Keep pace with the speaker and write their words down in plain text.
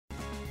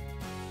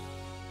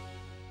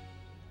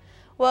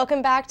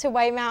Welcome back to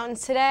White Mountains.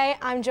 Today,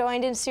 I'm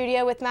joined in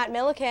studio with Matt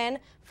Milliken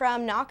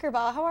from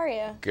Knockerball. How are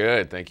you?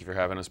 Good. Thank you for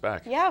having us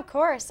back. Yeah, of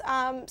course.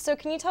 So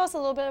can you tell us a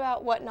little bit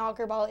about what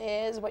Knockerball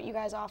is, what you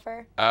guys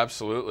offer?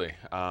 Absolutely.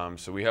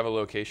 So we have a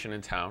location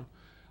in town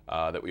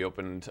that we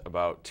opened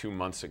about 2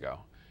 months ago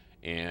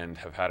and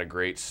have had a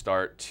great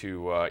start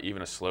to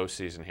even a slow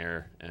season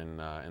here in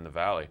the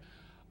Valley.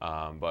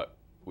 But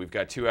we've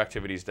got 2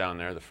 activities down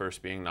there, the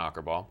first being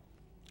Knockerball.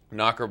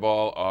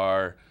 Knockerball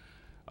are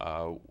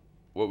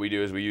what we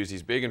do is we use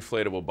these big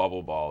inflatable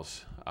bubble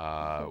balls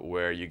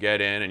where you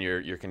get in and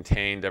you're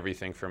contained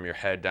everything from your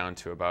head down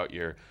to about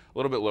a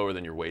little bit lower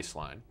than your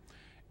waistline.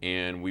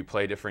 And we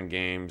play different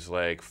games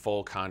like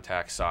full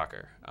contact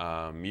soccer,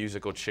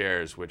 musical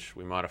chairs, which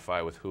we modify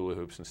with hula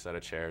hoops instead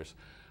of chairs.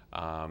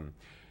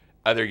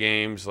 Other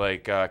games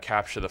like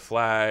capture the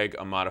flag,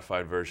 a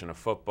modified version of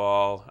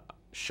football,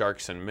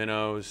 sharks and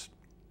minnows,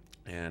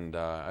 and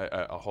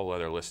a whole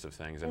other list of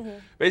things.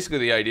 And basically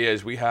the idea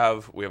is we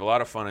have a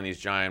lot of fun in these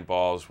giant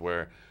balls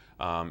where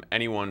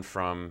anyone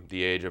from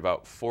the age of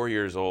about 4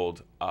 years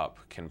old up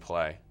can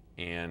play.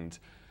 And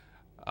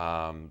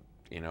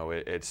you know,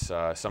 it's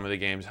some of the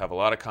games have a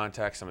lot of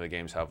contact, some of the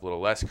games have a little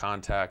less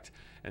contact,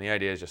 and the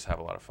idea is just to have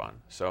a lot of fun.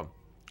 So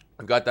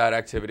I've got that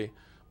activity.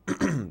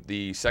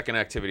 The second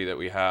activity that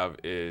we have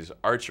is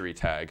archery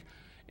tag,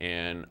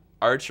 and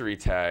archery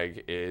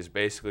tag is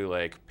basically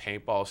like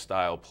paintball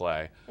style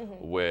play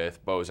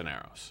with bows and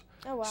arrows.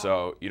 Oh, wow.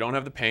 So you don't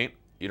have the paint,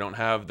 you don't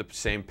have the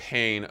same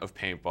pain of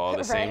paintball,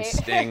 the same Right.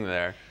 sting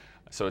there.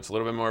 So it's a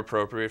little bit more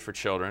appropriate for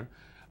children.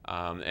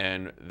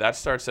 And that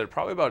starts at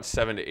probably about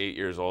 7 to 8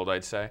 years old,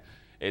 I'd say.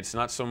 It's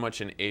not so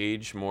much an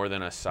age more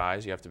than a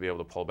size. You have to be able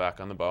to pull back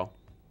on the bow.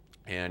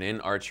 And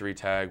in archery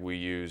tag, we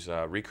use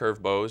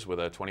recurve bows with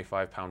a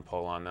 25-pound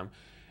pull on them,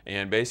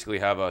 and basically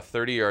have a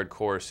 30-yard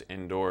course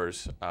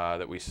indoors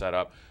that we set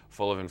up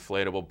full of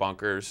inflatable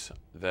bunkers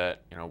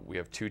that, you know, we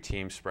have 2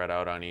 teams spread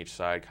out on each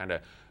side, kind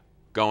of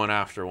going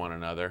after one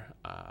another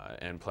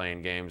and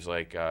playing games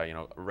like, you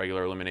know,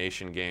 regular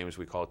elimination games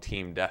we call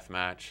team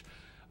deathmatch,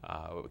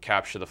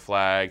 capture the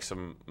flag,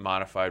 some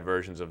modified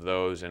versions of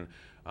those, and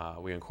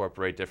we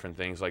incorporate different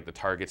things like the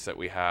targets that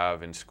we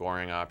have and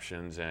scoring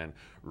options and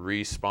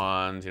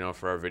respawns, you know,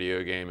 for our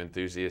video game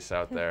enthusiasts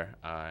out there,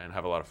 and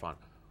have a lot of fun.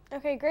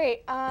 Okay,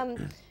 great.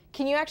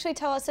 Can you actually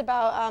tell us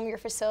about your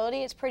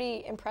facility? It's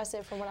pretty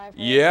impressive from what I've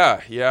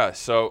heard. Yeah.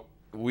 So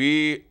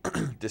we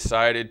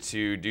decided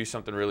to do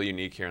something really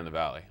unique here in the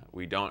Valley.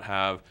 We don't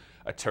have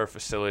a turf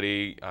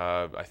facility,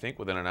 I think,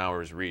 within an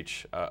hour's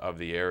reach of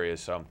the area.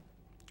 So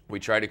we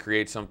try to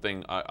create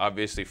something,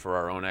 obviously, for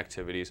our own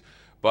activities,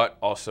 but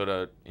also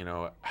to, you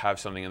know, have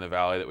something in the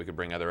Valley that we could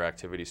bring other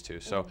activities to.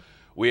 So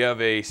we have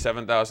a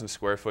 7,000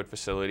 square foot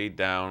facility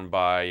down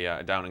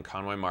in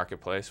Conway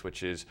Marketplace,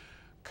 which is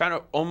kind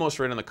of almost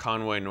right on the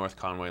Conway North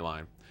Conway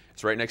line.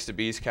 It's right next to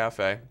Bee's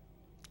Cafe,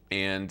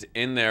 and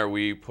in there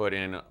we put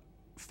in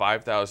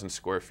 5,000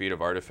 square feet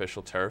of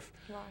artificial turf.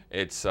 Wow.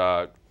 It's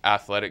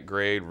athletic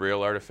grade,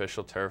 real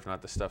artificial turf,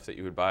 not the stuff that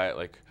you would buy at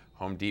like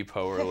Home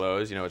Depot or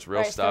Lowe's. You know, it's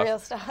real Right, stuff. the real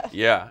stuff.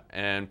 Yeah,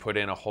 and put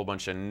in a whole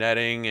bunch of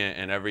netting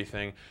and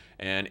everything.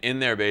 And in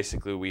there,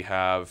 basically, we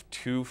have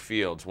 2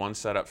 fields, one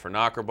set up for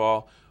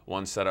Knockerball,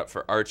 one set up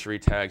for archery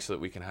tag, so that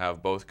we can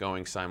have both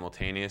going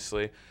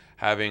simultaneously,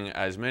 having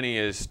as many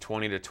as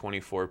 20 to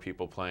 24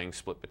 people playing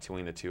split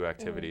between the 2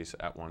 activities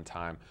at one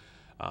time.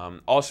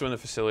 Also in the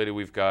facility,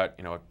 we've got,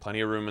 you know,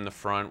 plenty of room in the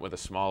front with a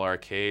small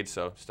arcade,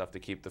 so stuff to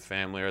keep the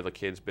family or the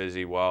kids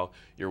busy while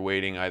you're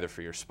waiting either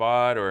for your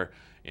spot or,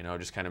 you know,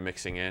 just kind of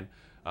mixing in.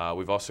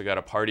 We've also got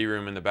a party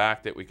room in the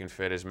back that we can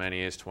fit as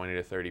many as 20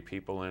 to 30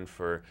 people in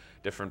for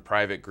different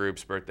private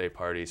groups, birthday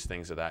parties,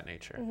 things of that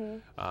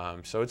nature.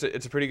 So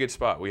it's a pretty good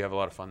spot. We have a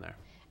lot of fun there.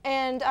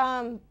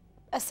 And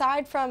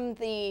aside from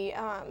the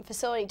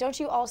facility, don't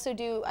you also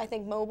do, I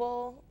think,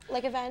 mobile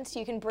like events?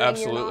 You can bring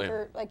Absolutely. your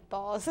knocker like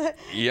balls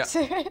Yeah.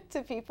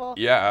 to people.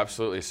 Yeah,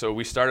 absolutely. So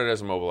we started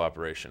as a mobile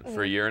operation.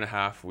 For a year and a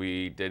half,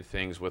 we did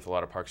things with a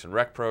lot of Parks and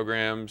Rec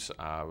programs,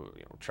 you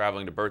know,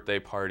 traveling to birthday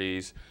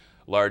parties,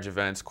 large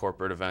events,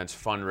 corporate events,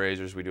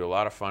 fundraisers. We do a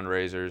lot of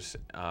fundraisers.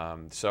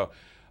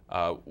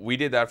 We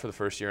did that for the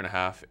first year and a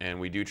half, and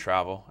we do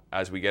travel.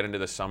 As we get into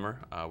the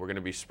summer, we're going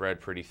to be spread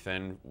pretty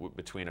thin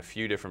between a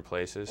few different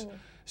places.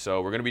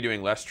 So we're going to be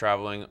doing less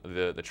traveling.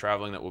 The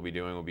traveling that we'll be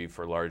doing will be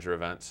for larger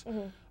events.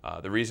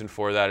 The reason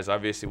for that is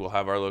obviously we'll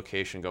have our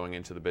location going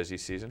into the busy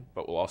season,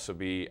 but we'll also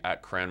be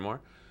at Cranmore.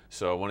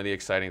 So one of the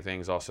exciting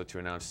things also to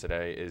announce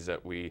today is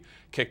that we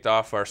kicked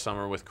off our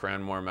summer with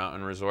Cranmore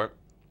Mountain Resort.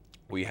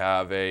 We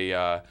have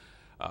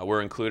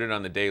we're included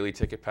on the daily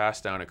ticket pass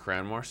down at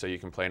Cranmore, so you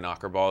can play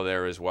Knockerball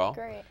there as well.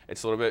 Great.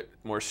 It's a little bit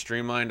more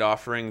streamlined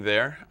offering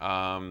there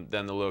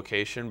than the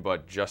location,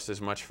 but just as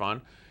much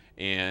fun.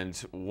 And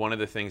one of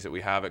the things that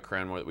we have at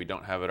Cranmore that we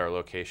don't have at our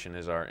location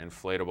is our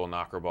inflatable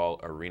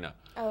Knockerball arena,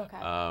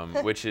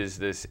 which is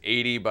this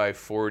 80 by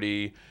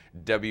 40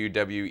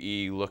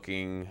 WWE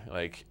looking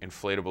like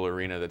inflatable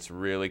arena that's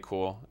really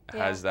cool. It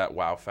has that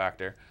wow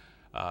factor.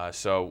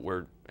 So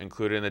we're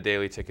included in the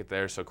daily ticket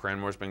there. So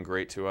Cranmore's been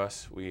great to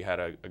us. We had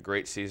a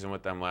great season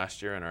with them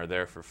last year and are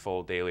there for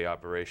full daily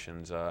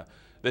operations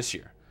this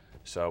year.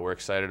 So we're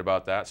excited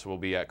about that. So we'll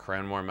be at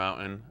Cranmore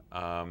Mountain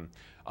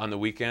on the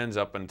weekends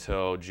up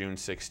until June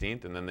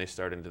 16th, and then they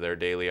start into their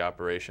daily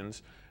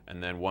operations.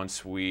 And then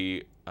once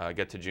we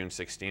get to June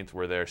 16th,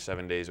 we're there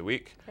 7 days a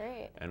week.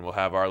 Great. And we'll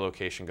have our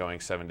location going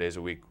 7 days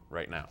a week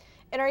right now.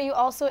 And are you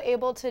also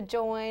able to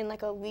join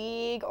like a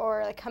league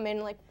or like come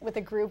in like with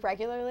a group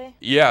regularly?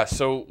 Yeah,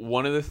 so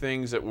one of the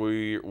things that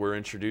we're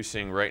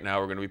introducing right now,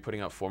 we're going to be putting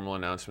out formal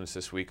announcements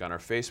this week on our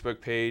Facebook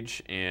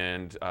page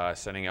and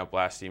sending out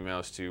blast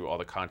emails to all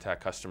the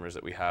contact customers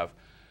that we have,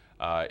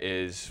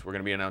 is we're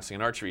going to be announcing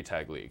an archery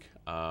tag league,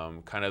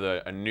 kind of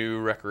a new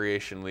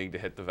recreation league to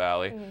hit the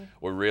Valley.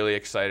 We're really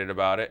excited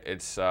about it.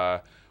 It's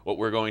what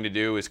we're going to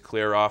do is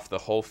clear off the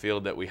whole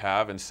field that we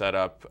have and set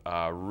up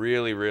a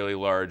really, really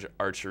large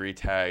archery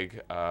tag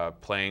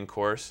playing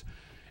course.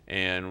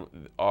 And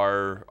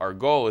our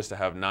goal is to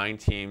have 9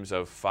 teams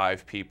of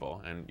 5 people,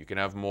 and you can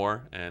have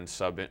more and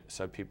sub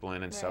people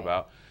in and sub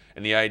out.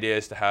 And the idea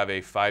is to have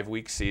a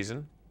 5-week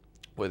season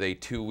with a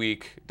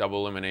 2-week double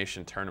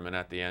elimination tournament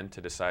at the end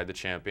to decide the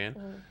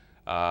champion.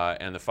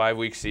 And the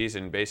 5-week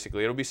season,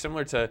 basically, it'll be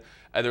similar to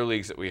other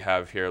leagues that we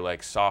have here,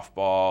 like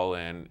softball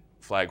and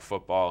flag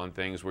football and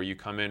things, where you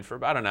come in for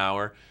about an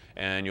hour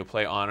and you'll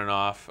play on and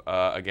off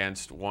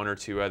against 1 or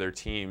 2 other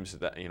teams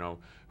that, you know,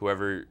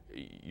 whoever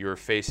you're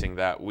facing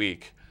that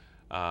week.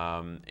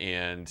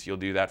 And you'll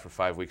do that for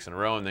 5 weeks in a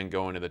row and then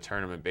go into the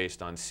tournament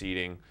based on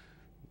seeding,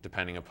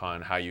 depending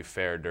upon how you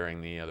fare during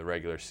the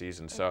regular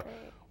season. So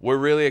we're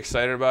really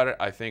excited about it.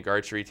 I think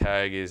archery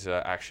tag is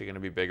actually going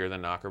to be bigger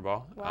than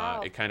Knockerball.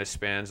 Wow. It kind of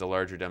spans a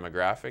larger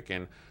demographic,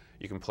 and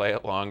you can play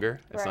it longer.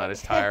 It's not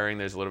as tiring.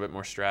 There's a little bit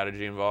more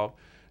strategy involved.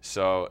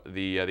 So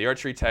the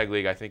Archery Tag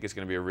League, I think, is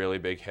going to be a really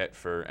big hit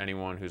for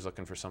anyone who's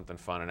looking for something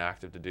fun and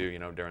active to do, you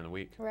know, during the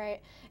week.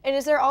 Right. And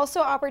is there also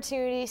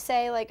opportunity,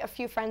 say, like a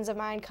few friends of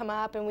mine come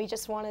up and we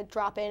just want to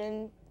drop in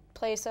and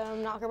play some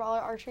Knockerball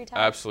or archery tag?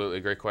 Absolutely,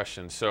 great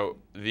question. So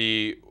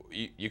we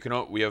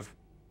have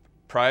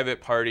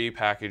private party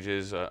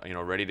packages, you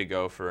know, ready to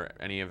go for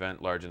any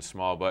event, large and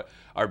small. But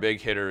our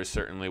big hitter is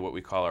certainly what we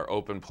call our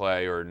open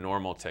play or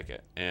normal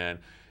ticket, and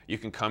you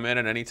can come in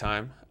at any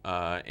time,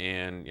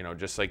 and, you know,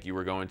 just like you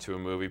were going to a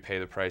movie, pay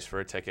the price for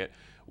a ticket.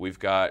 We've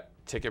got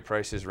ticket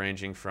prices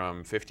ranging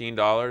from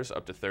 $15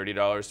 up to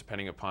 $30,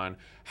 depending upon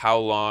how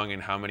long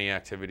and how many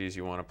activities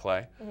you want to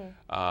play.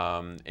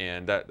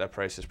 And that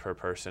price is per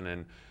person.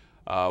 And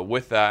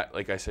with that,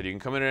 like I said, you can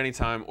come in at any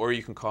time, or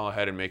you can call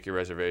ahead and make your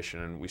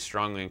reservation. And we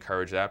strongly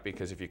encourage that,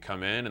 because if you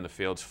come in and the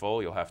field's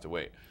full, you'll have to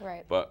wait.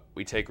 Right. But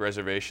we take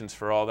reservations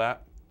for all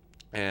that.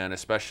 And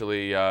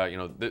especially, you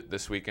know,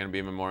 this weekend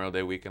being Memorial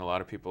Day weekend, a lot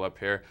of people up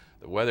here,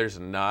 the weather's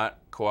not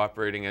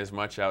cooperating as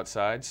much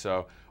outside,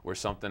 so we're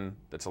something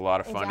that's a lot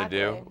of fun to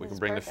do. We can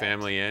bring the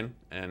family in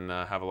and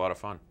have a lot of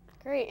fun.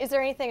 Great. Is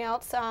there anything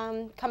else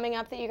coming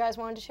up that you guys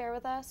wanted to share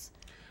with us?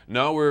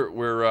 No,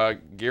 we're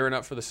gearing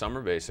up for the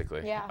summer,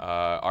 basically. Yeah.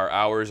 Our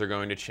hours are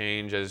going to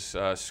change as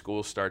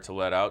schools start to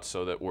let out,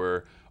 so that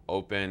we're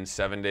open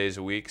 7 days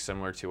a week,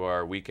 similar to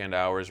our weekend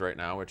hours right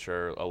now, which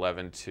are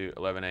 11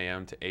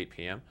 a.m. to 8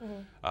 p.m.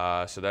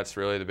 So that's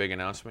really the big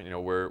announcement. You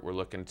know, we're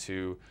looking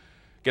to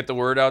get the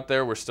word out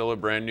there. We're still a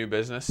brand new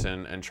business,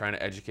 and trying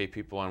to educate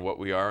people on what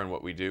we are and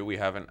what we do. We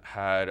haven't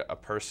had a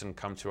person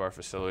come to our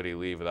facility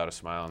leave without a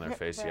smile on their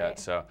face yet.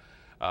 So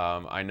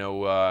I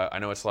know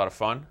it's a lot of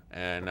fun,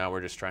 and now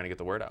we're just trying to get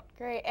the word out.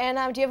 Great.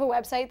 And do you have a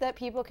website that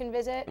people can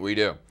visit? We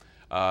do.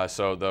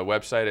 So the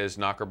website is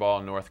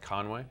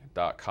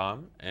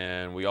knockerballnorthconway.com,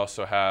 and we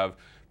also have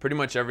pretty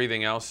much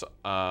everything else,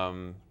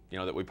 you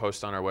know, that we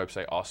post on our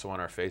website, also on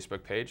our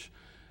Facebook page.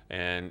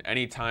 And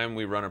anytime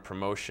we run a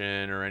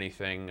promotion or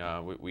anything,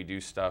 we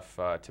do stuff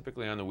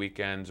typically on the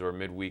weekends or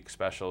midweek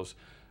specials.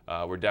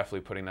 We're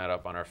definitely putting that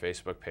up on our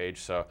Facebook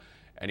page. So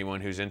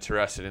anyone who's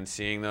interested in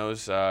seeing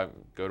those, go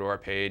to our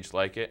page,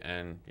 like it,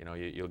 and, you know,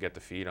 you'll get the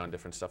feed on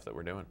different stuff that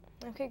we're doing.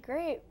 Okay,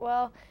 great.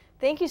 Well,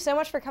 thank you so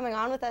much for coming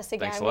on with us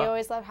again. Thanks a lot. We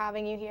always love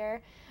having you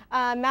here.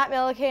 Matt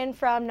Milliken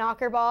from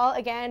Knockerball,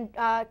 again,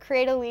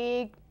 create a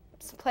league,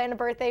 plan a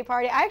birthday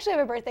party. I actually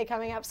have a birthday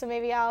coming up, so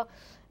maybe I'll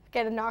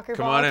get a Knockerball.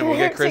 Come on in, we'll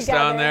get Chris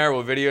down there,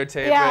 we'll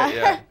videotape it.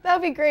 Yeah, that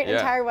would be great.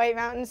 Entire White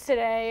Mountains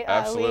Today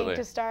league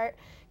to start.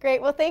 Great.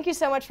 Well, thank you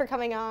so much for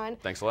coming on.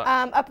 Thanks a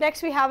lot. Up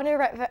next, we have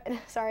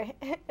an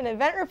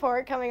event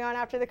report coming on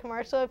after the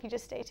commercial, if you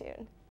just stay tuned.